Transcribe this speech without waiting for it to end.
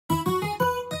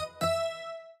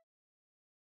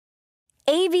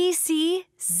ABC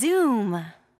Zoom.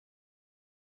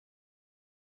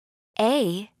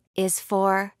 A is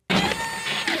for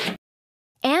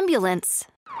ambulance.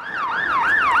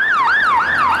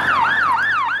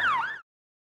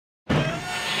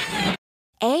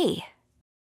 A.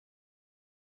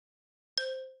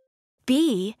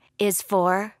 B is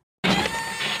for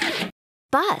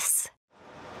bus.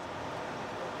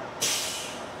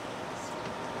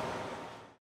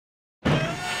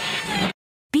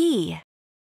 B.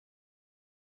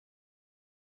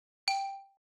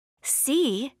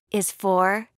 C is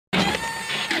for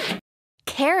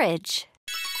carriage.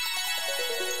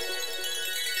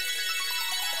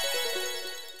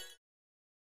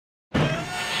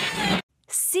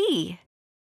 C.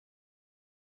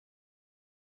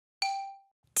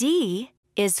 D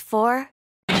is for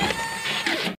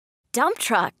dump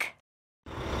truck.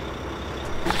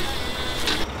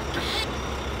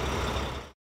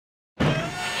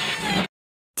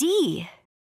 D.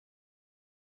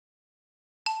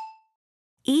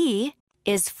 E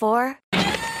is for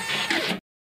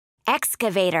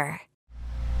excavator.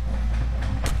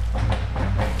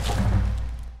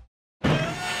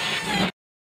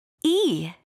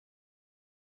 E.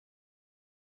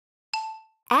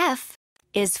 F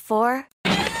is for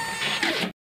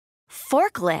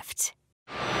forklift.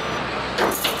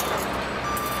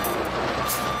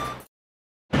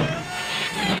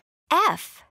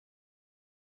 F.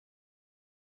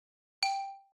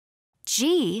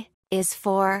 G is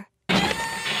for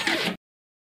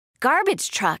garbage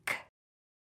truck.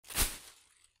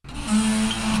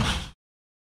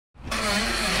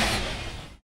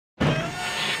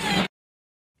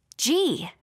 G.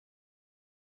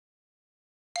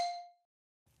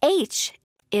 H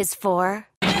is for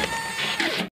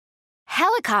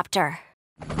helicopter.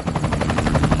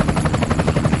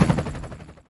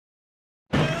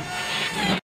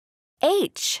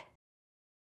 H.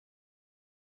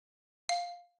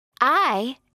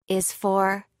 I is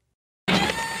for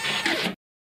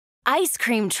ice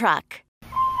cream truck.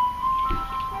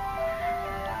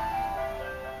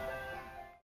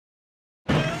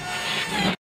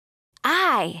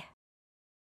 I.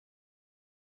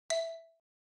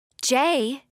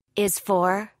 J is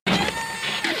for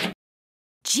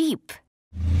Jeep.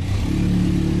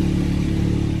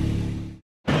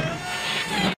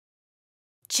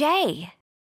 J.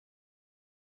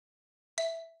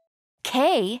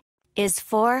 K is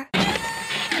for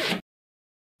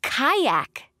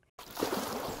kayak.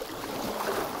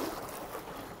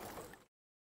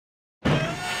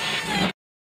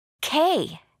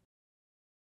 K.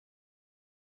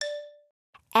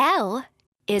 L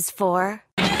is for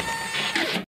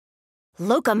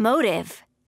locomotive.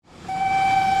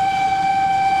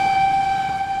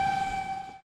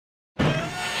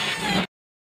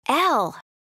 L.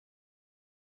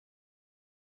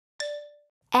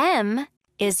 M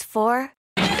is for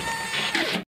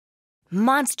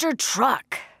monster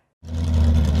truck.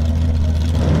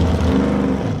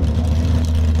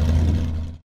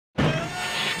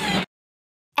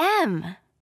 M.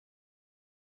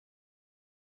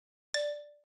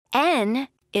 N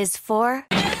is for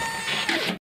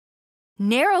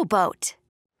narrowboat.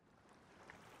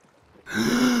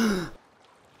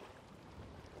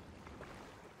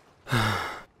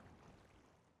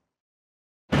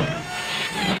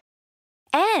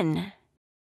 N.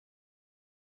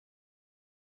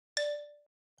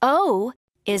 O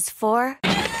is for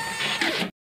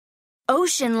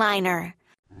ocean liner.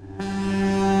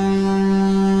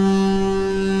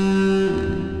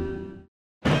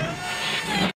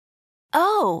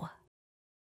 O.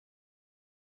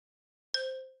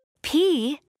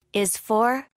 P is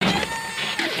for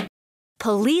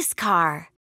police car.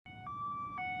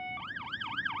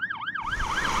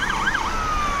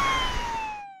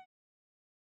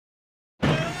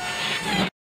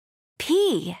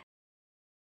 P.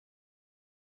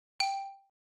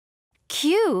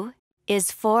 Q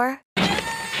is for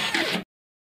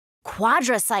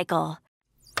quadricycle.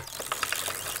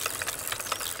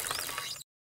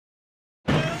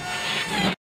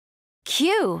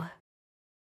 Q.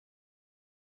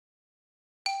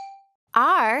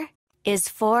 R is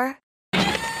for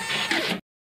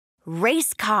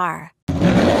race car.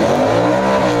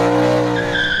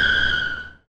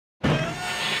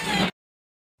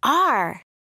 R.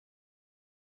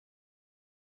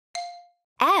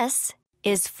 S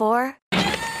is for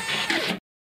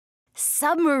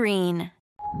submarine.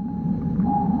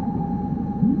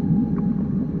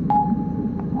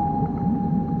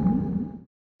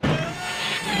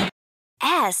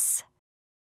 S.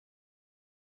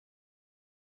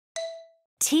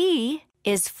 T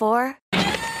is for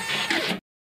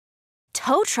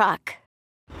tow truck.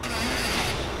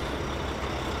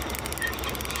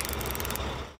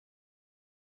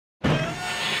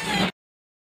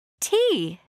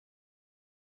 T.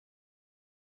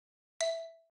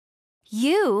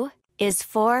 U is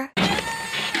for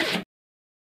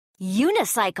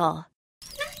unicycle.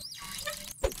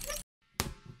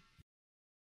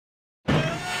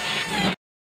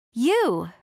 U.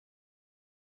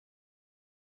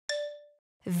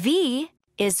 V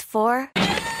is for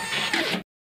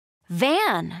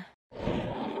van.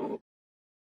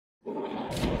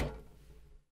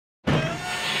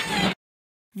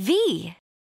 V.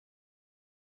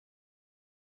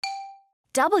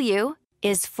 W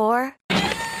is for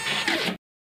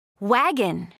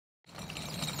wagon.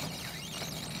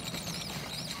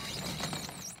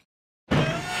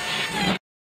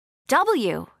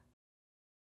 W.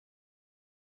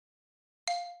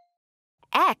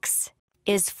 X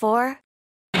is for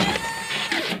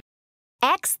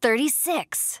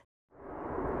X36.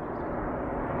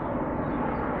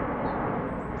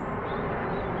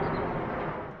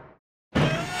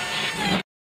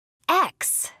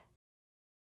 X.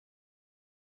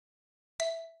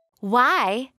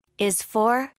 Y is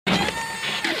for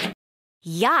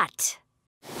yacht.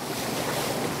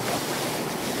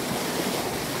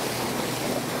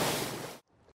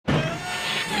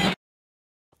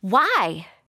 Y.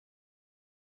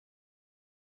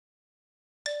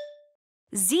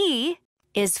 Z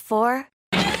is for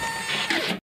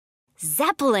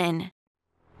zeppelin.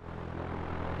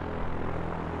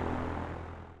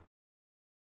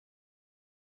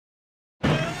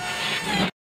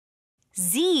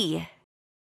 Z.